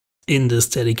In this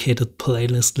dedicated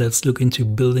playlist, let's look into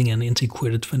building an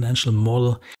integrated financial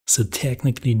model. So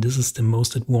technically, this is the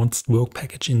most advanced work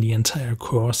package in the entire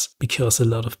course, because a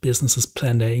lot of businesses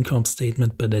plan their income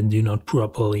statement, but they do not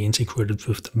properly integrate it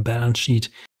with the balance sheet.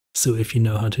 So if you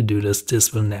know how to do this,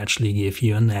 this will naturally give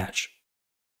you an edge.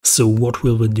 So what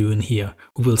will we do in here?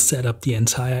 We will set up the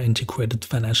entire integrated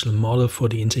financial model for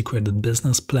the integrated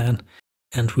business plan,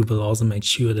 and we will also make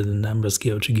sure that the numbers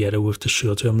go together with the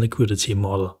short-term liquidity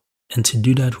model. And to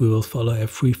do that, we will follow a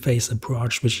three-phase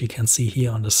approach, which you can see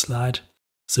here on the slide.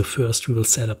 So first, we will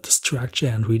set up the structure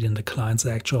and read in the client's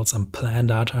actuals and plan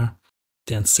data.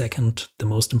 Then second, the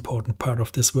most important part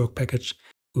of this work package,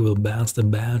 we will balance the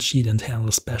balance sheet and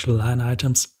handle special line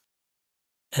items.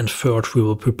 And third, we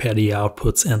will prepare the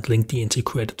outputs and link the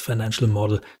integrated financial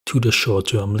model to the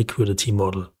short-term liquidity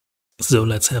model. So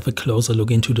let's have a closer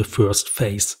look into the first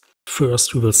phase.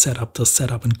 First, we will set up the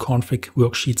setup and config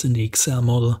worksheets in the Excel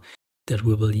model that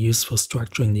we will use for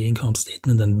structuring the income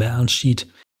statement and balance sheet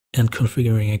and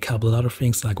configuring a couple other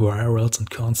things like variables and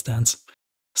constants.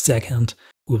 Second,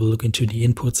 we will look into the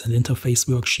inputs and interface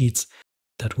worksheets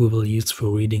that we will use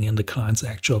for reading in the client's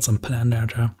actuals and plan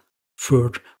data.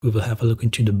 Third, we will have a look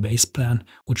into the base plan,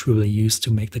 which we will use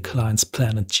to make the client's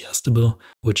plan adjustable,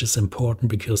 which is important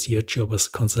because your job as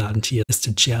a consultant here is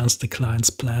to challenge the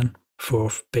client's plan.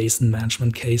 Fourth, base and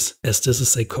management case, as this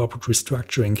is a corporate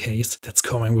restructuring case that's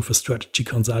coming with a strategy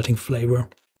consulting flavor.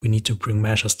 We need to bring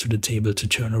measures to the table to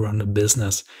turn around the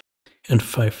business. And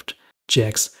fifth,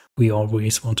 checks. We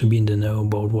always want to be in the know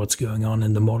about what's going on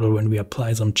in the model when we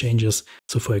apply some changes.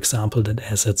 So for example, that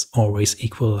assets always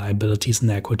equal liabilities and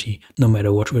equity, no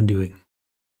matter what we're doing.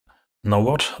 Now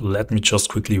what? Let me just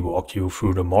quickly walk you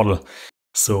through the model.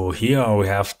 So here we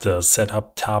have the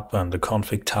setup tab and the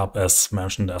config tab as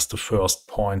mentioned as the first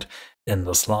point in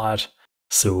the slide.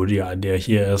 So the idea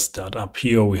here is that up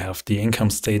here we have the income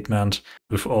statement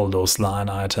with all those line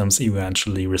items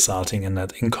eventually resulting in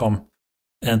net income.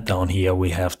 And down here we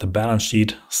have the balance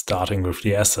sheet starting with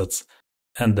the assets.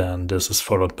 And then this is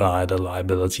followed by the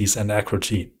liabilities and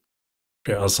equity.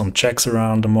 There are some checks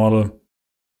around the model.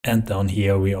 And down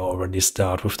here we already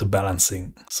start with the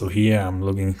balancing. So here I'm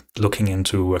looking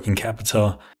into working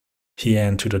capital, here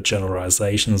into the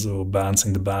generalization, so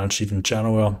balancing the balance sheet in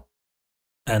general,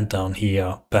 and down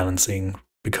here balancing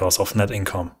because of net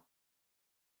income.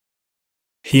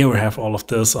 Here we have all of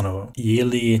this on a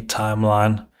yearly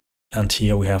timeline, and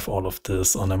here we have all of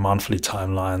this on a monthly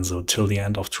timeline, so till the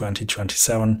end of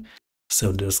 2027.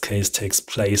 So this case takes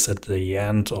place at the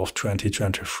end of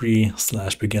 2023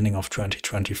 / beginning of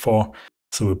 2024.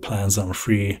 So we plan some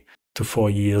 3 to 4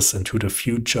 years into the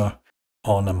future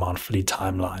on a monthly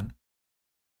timeline.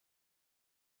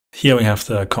 Here we have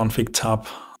the config tab.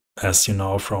 As you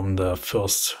know from the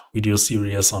first video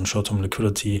series on short-term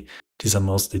liquidity, these are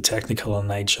mostly technical in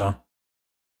nature.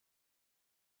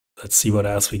 Let's see what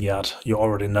else we got. You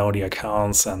already know the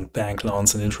accounts and bank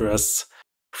loans and interests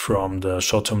from the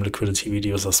short-term liquidity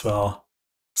videos as well.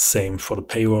 Same for the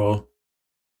payroll.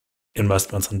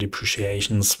 Investments and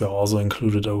depreciations were also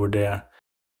included over there.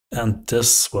 And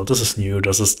this, well, this is new.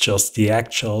 This is just the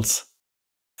actuals.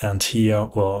 And here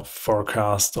we'll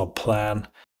forecast or plan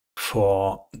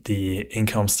for the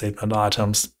income statement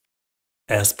items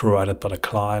as provided by the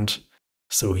client.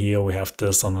 So here we have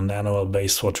this on an annual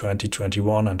base for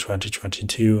 2021 and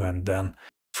 2022, and then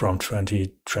from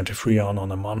 2023 on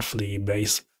a monthly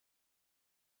base.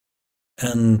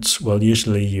 And well,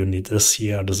 usually you need this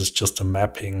here. This is just a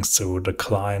mapping. So the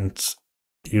client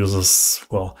uses,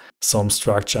 well, some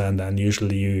structure, and then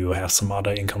usually you have some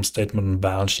other income statement and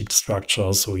balance sheet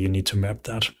structure. So you need to map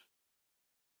that.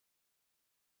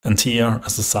 And here,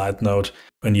 as a side note,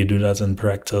 when you do that in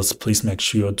practice, please make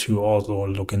sure to also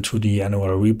look into the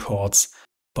annual reports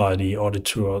by the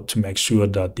auditor to make sure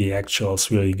that the actuals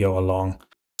really go along.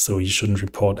 So you shouldn't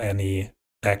report any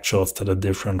actuals that are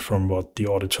different from what the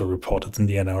auditor reported in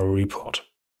the annual report.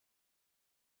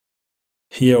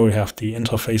 Here we have the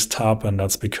interface tab, and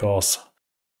that's because,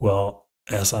 well,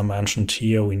 as I mentioned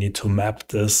here, we need to map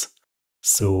this.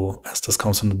 So as this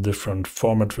comes in a different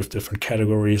format with different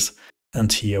categories,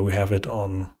 and here we have it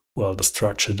on, well, the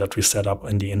structure that we set up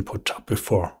in the input tab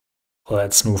before.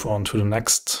 Let's move on to the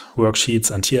next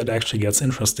worksheets, and here it actually gets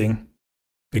interesting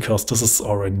because this is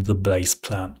already the base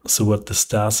plan. So what this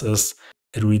does is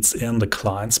it reads in the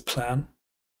client's plan.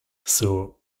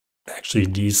 So actually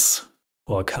these,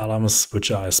 well, columns,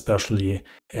 which are especially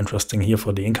interesting here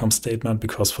for the income statement,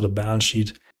 because for the balance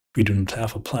sheet, we do not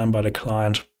have a plan by the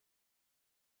client.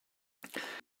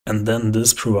 And then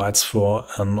this provides for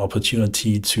an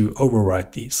opportunity to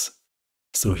override these.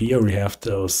 So here we have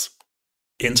those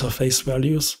interface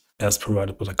values, as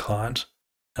provided by the client.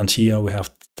 And here we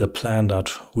have the plan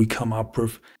that we come up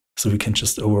with, so we can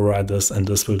just override this, and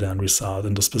this will then result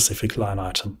in the specific line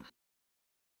item.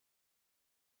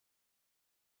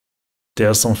 There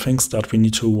are some things that we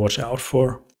need to watch out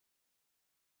for.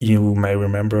 You may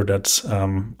remember that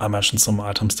I mentioned some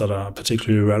items that are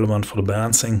particularly relevant for the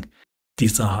balancing.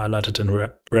 These are highlighted in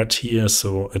red here,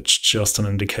 so it's just an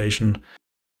indication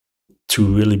to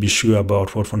really be sure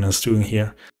about what one is doing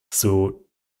here, so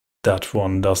that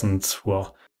one doesn't,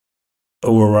 well,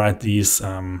 override these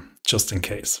just in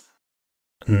case.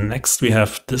 Next we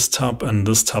have this tab, and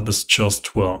this tab is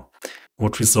just, well,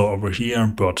 what we saw over here,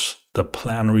 but the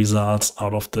plan results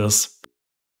out of this.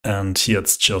 And here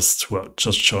it's just, well,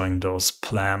 just showing those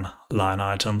plan line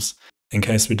items. In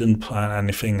case we didn't plan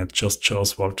anything, it just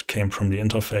shows what came from the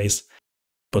interface.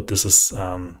 But this is,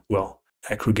 well,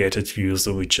 aggregated view,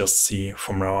 so we just see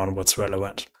from now on what's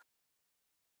relevant.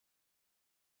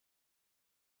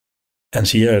 And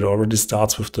here it already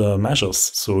starts with the measures.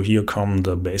 So here come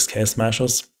the base case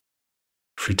measures,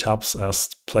 3 tabs as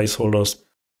placeholders.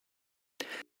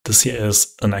 This here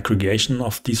is an aggregation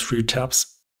of these 3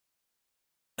 tabs.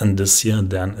 And this here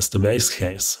then is the base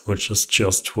case, which is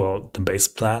just, well, the base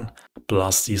plan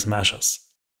plus these measures.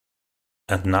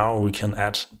 And now we can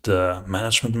add the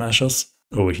management measures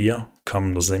over here, come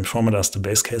in the same format as the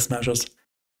base case measures.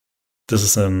 This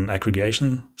is an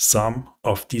aggregation sum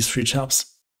of these 3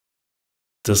 tabs.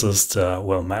 This is the,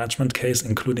 well, management case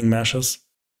including measures.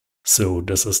 So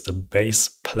this is the base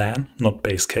plan, not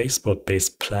base case, but base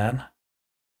plan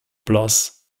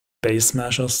plus base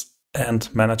measures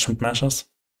and management measures.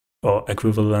 Or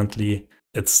equivalently,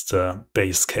 it's the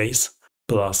base case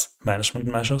plus management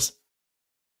measures.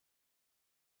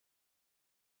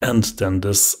 And then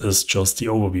this is just the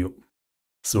overview.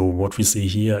 So what we see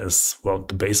here is, well,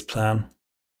 the base plan,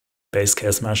 base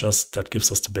case measures, that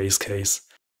gives us the base case,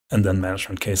 and then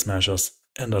management case measures,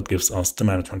 and that gives us the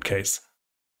management case.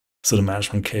 So the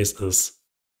management case is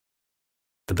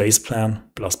the base plan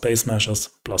plus base measures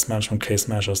plus management case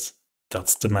measures.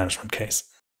 That's the management case.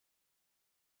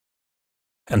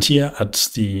 And here at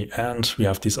the end, we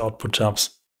have these output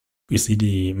tabs. We see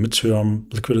the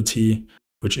midterm liquidity,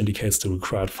 which indicates the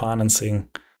required financing.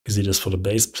 We see this for the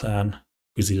base plan.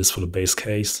 We see this for the base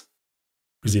case.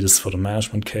 We see this for the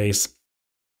management case.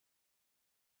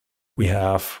 We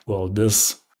have, well,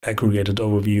 this aggregated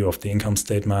overview of the income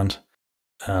statement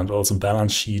and also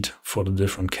balance sheet for the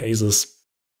different cases.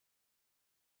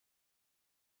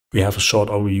 We have a short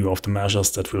overview of the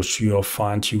measures that we'll sure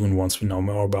fine-tune once we know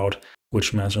more about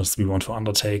which measures we want to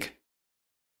undertake.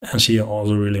 And here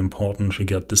also really important, we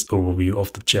get this overview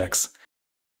of the checks.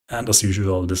 And as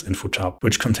usual, this info tab,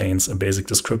 which contains a basic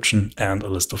description and a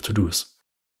list of to-dos.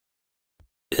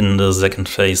 In the second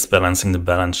phase, balancing the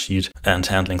balance sheet and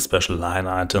handling special line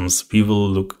items, we will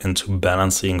look into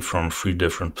balancing from 3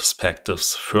 different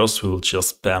perspectives. First, we will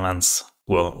just balance,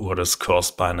 well, what is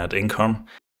caused by net income.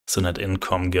 So net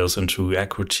income goes into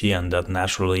equity, and that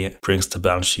naturally brings the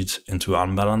balance sheet into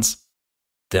unbalance.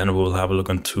 Then we'll have a look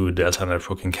into delta net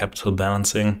working capital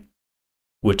balancing,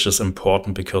 which is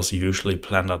important because you usually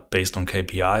plan that based on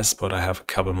KPIs, but I have a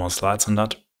couple more slides on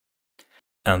that.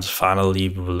 And finally,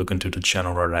 we will look into the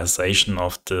generalization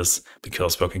of this,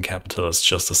 because working capital is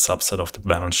just a subset of the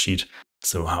balance sheet.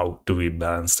 So how do we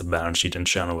balance the balance sheet in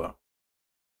general?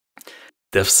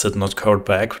 Deficit not covered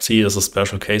by equity is a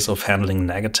special case of handling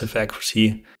negative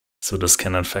equity. So this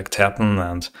can in fact happen,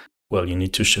 and well, you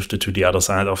need to shift it to the other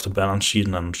side of the balance sheet,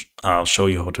 and I'll show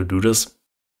you how to do this.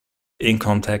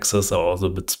 Income taxes are also a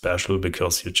bit special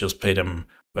because you just pay them,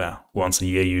 well, once a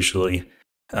year usually,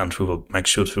 and we will make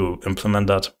sure to implement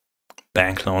that.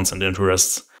 Bank loans and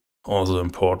interests also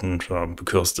important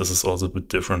because this is also a bit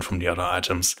different from the other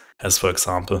items, as for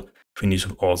example, we need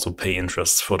to also pay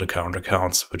interest for the current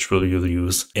accounts, which we'll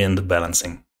use in the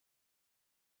balancing.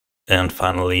 And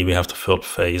finally, we have the third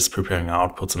phase, preparing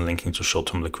outputs and linking to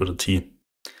short-term liquidity.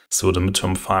 So the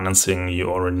midterm financing, you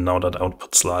already know that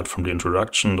output slide from the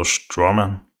introduction, the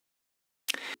strawman.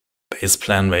 Base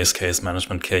plan, base case,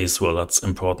 management case, well, that's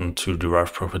important to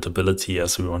derive profitability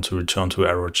as we want to return to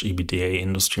average EBITDA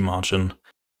industry margin.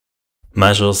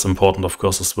 Measures important, of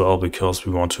course, as well, because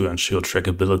we want to ensure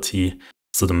trackability.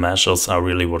 So the measures are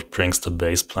really what brings the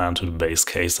base plan to the base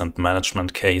case and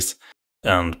management case,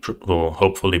 and will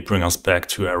hopefully bring us back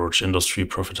to average industry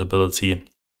profitability.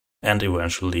 And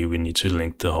eventually we need to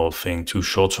link the whole thing to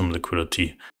short-term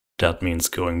liquidity. That means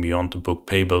going beyond the book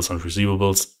payables and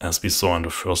receivables, as we saw in the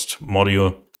first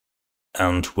module,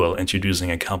 and well,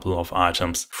 introducing a couple of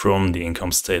items from the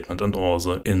income statement and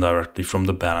also indirectly from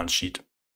the balance sheet.